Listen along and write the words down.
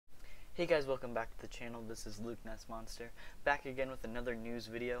Hey guys, welcome back to the channel. This is Luke Ness Monster, back again with another news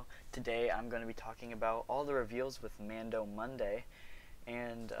video. Today I'm going to be talking about all the reveals with Mando Monday.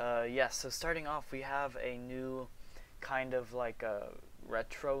 And so starting off, we have a new kind of like a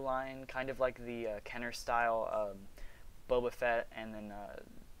retro line, kind of like the Kenner style Boba Fett, and then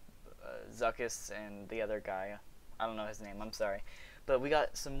Zuckuss and the other guy. I don't know his name, I'm sorry. But we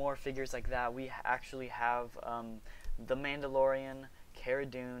got some more figures like that. We actually have the Mandalorian, Cara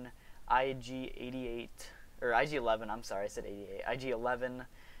Dune, IG-88, or IG-11, I'm sorry, I said 88, IG-11,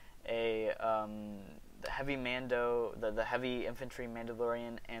 the heavy Mando, the heavy infantry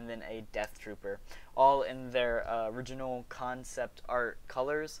Mandalorian, and then a Death Trooper, all in their original concept art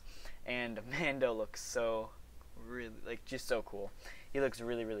colors, and Mando looks so, really, like, just so cool. He looks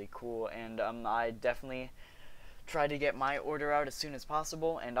really, really cool, and I definitely try to get my order out as soon as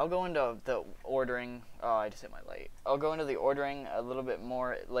possible, and I'll go into the ordering. Oh, I just hit my light. I'll go into the ordering a little bit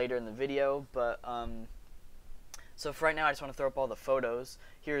more later in the video, but so for right now I just want to throw up all the photos.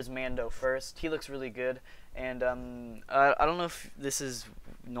 Here's Mando first. He looks really good, and I don't know if this is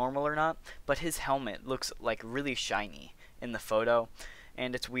normal or not, but his helmet looks like really shiny in the photo.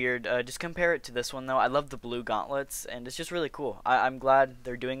 And it's weird. Just compare it to this one, though. I love the blue gauntlets, and it's just really cool. I'm glad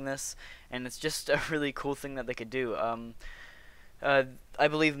they're doing this, and it's just a really cool thing that they could do. I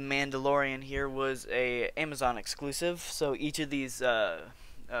believe Mandalorian here was a Amazon exclusive, so each of these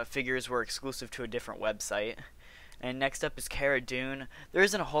figures were exclusive to a different website. And next up is Cara Dune. There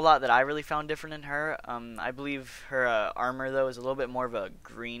isn't a whole lot that I really found different in her. I believe her armor, though, is a little bit more of a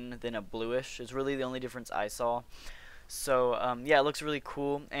green than a bluish. Is really the only difference I saw. So, yeah, it looks really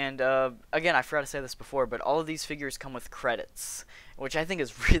cool, and, again, I forgot to say this before, but all of these figures come with credits, which I think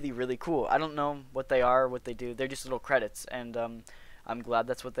is really, really cool. I don't know what they are, what they do, they're just little credits, and, I'm glad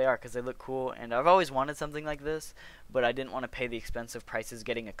that's what they are, because they look cool, and I've always wanted something like this, but I didn't want to pay the expensive prices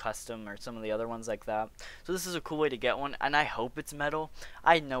getting a custom or some of the other ones like that. So this is a cool way to get one, and I hope it's metal.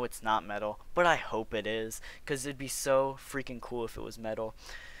 I know it's not metal, but I hope it is, because it'd be so freaking cool if it was metal.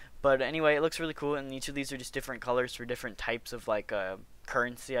 But anyway, it looks really cool, and each of these are just different colors for different types of, like,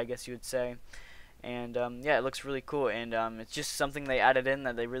 currency, I guess you would say. And, yeah, it looks really cool, and it's just something they added in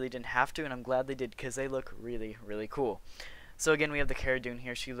that they really didn't have to, and I'm glad they did, because they look really, really cool. So again, we have the Cara Dune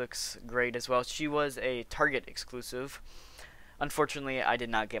here. She looks great as well. She was a Target exclusive. Unfortunately, I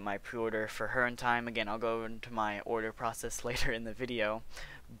did not get my pre-order for her in time. Again, I'll go into my order process later in the video.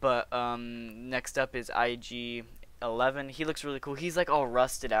 But next up is IG-11. He looks really cool. He's like all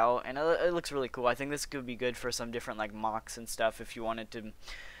rusted out, and it looks really cool. I think this could be good for some different like mocks and stuff. If you wanted to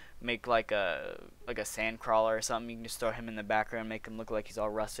make like a sand crawler or something, you can just throw him in the background, make him look like he's all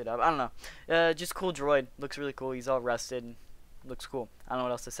rusted up. I don't know. Just cool droid. Looks really cool. He's all rusted. Looks cool. I don't know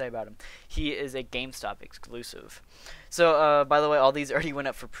what else to say about him. He is a GameStop exclusive. So, by the way, all these already went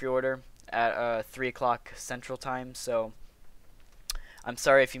up for pre-order at 3 o'clock Central Time, so I'm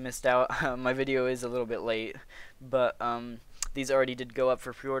sorry if you missed out. My video is a little bit late, but these already did go up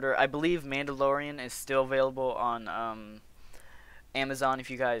for pre-order. I believe Mandalorian is still available on Amazon if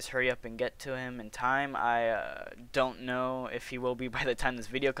you guys hurry up and get to him in time. I don't know if he will be by the time this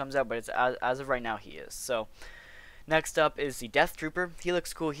video comes out, but it's as of right now he is. So next up is the Death Trooper. He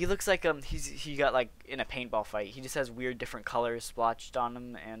looks cool. He looks like he got like in a paintball fight. He just has weird different colors splotched on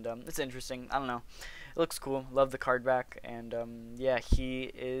him, and it's interesting. I don't know. It looks cool. Love the card back, and yeah,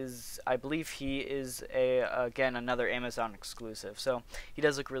 I believe he is again another Amazon exclusive. So he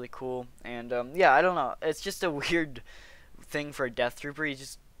does look really cool, and yeah, I don't know. It's just a weird thing for a Death Trooper. He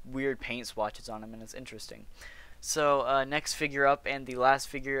just weird paint swatches on him, and it's interesting. So next figure up, and the last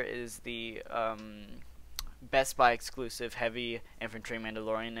figure is the Best Buy exclusive heavy infantry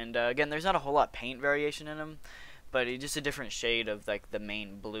Mandalorian, and again, there's not a whole lot paint variation in him, but it's just a different shade of like the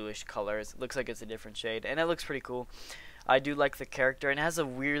main bluish colors. It looks like it's a different shade, and it looks pretty cool. I do like the character, and it has a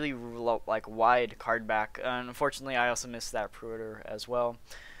really like wide card back. Unfortunately, I also missed that pre-order as well.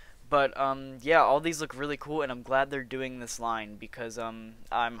 But yeah, all these look really cool, and I'm glad they're doing this line because I'm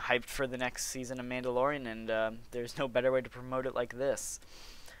hyped for the next season of Mandalorian, and there's no better way to promote it like this.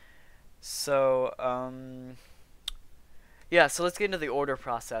 So, yeah, so let's get into the order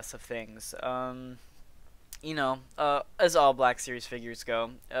process of things. You know, as all Black Series figures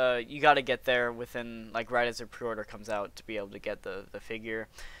go, you gotta get there within, like, right as the pre-order comes out to be able to get the figure.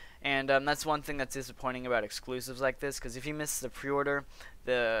 And that's one thing that's disappointing about exclusives like this, because if you miss the pre-order,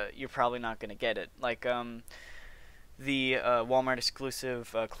 you're probably not gonna get it. Like, the Walmart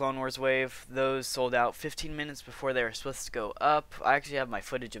exclusive Clone Wars wave, those sold out 15 minutes before they were supposed to go up. I actually have my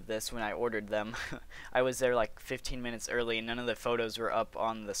footage of this when I ordered them. I was there like 15 minutes early, and none of the photos were up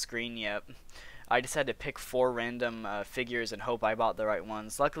on the screen yet. I just had to pick 4 random figures and hope I bought the right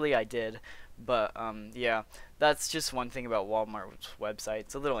ones. Luckily I did, but yeah, that's just one thing about Walmart's website.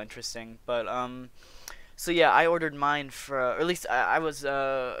 It's a little interesting, but so yeah, I ordered mine for, or at least I was,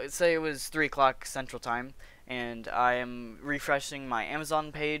 say it was 3 o'clock Central Time, and I am refreshing my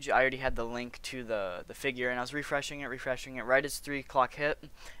Amazon page. I already had the link to the figure, and I was refreshing it. Right as 3 o'clock hit,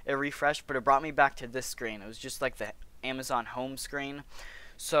 it refreshed, but it brought me back to this screen. It was just like the Amazon home screen.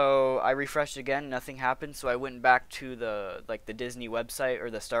 So I refreshed again, nothing happened, so I went back to the Disney website or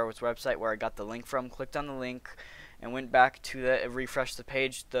the Star Wars website where I got the link from, clicked on the link, and went back to refreshed the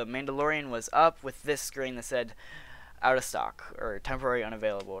page. The Mandalorian was up with this screen that said out of stock or temporary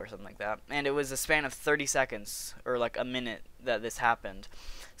unavailable or something like that. And it was a span of 30 seconds or like a minute that this happened.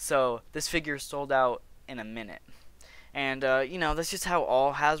 So this figure sold out in a minute. And you know, that's just how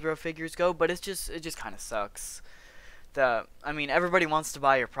all Hasbro figures go, but it just kind of sucks. I mean, everybody wants to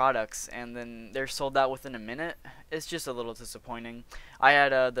buy your products, and then they're sold out within a minute. It's just a little disappointing. I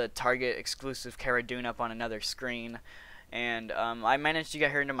had the Target exclusive Cara Dune up on another screen, and I managed to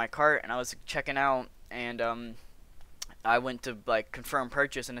get her into my cart, and I was checking out, and I went to like confirm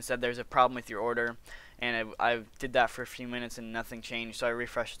purchase, and it said there's a problem with your order, and I did that for a few minutes, and nothing changed. So I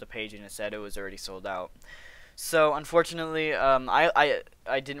refreshed the page, and it said it was already sold out. So unfortunately, I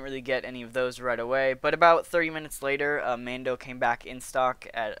didn't really get any of those right away. But about 30 minutes later, Mando came back in stock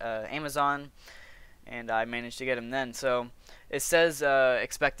at Amazon, and I managed to get him then. So it says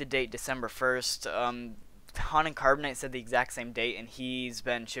expected date December 1st. Han and Carbonite said the exact same date, and he's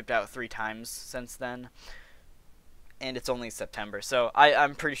been shipped out 3 times since then. And it's only September, so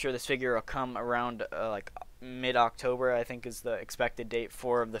I'm pretty sure this figure will come around like mid-October, I think is the expected date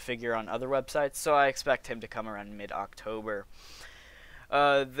for the figure on other websites, so I expect him to come around mid-October.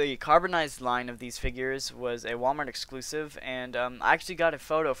 The carbonized line of these figures was a Walmart exclusive, and I actually got a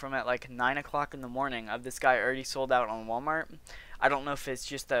photo from at like 9 o'clock in the morning of this guy already sold out on Walmart. I don't know if it's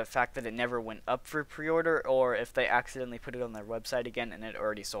just the fact that it never went up for pre-order, or if they accidentally put it on their website again and it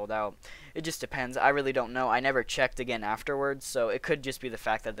already sold out. It just depends. I really don't know. I never checked again afterwards, so it could just be the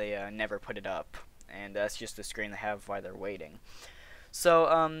fact that they never put it up, and that's just the screen they have while they're waiting. So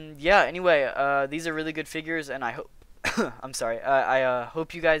yeah, anyway, these are really good figures, and I hope I'm sorry, I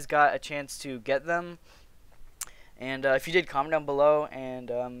hope you guys got a chance to get them, and if you did, comment down below.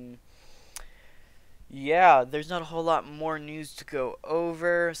 And yeah, there's not a whole lot more news to go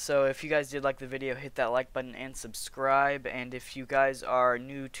over, so if you guys did like the video, hit that like button and subscribe. And if you guys are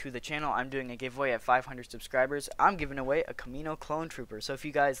new to the channel, I'm doing a giveaway at 500 subscribers. I'm giving away a Camino Clone Trooper, so if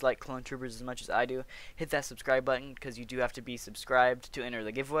you guys like Clone Troopers as much as I do, hit that subscribe button, because you do have to be subscribed to enter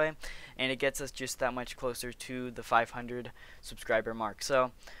the giveaway, and it gets us just that much closer to the 500 subscriber mark.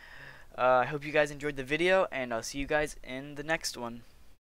 So I hope you guys enjoyed the video, and I'll see you guys in the next one.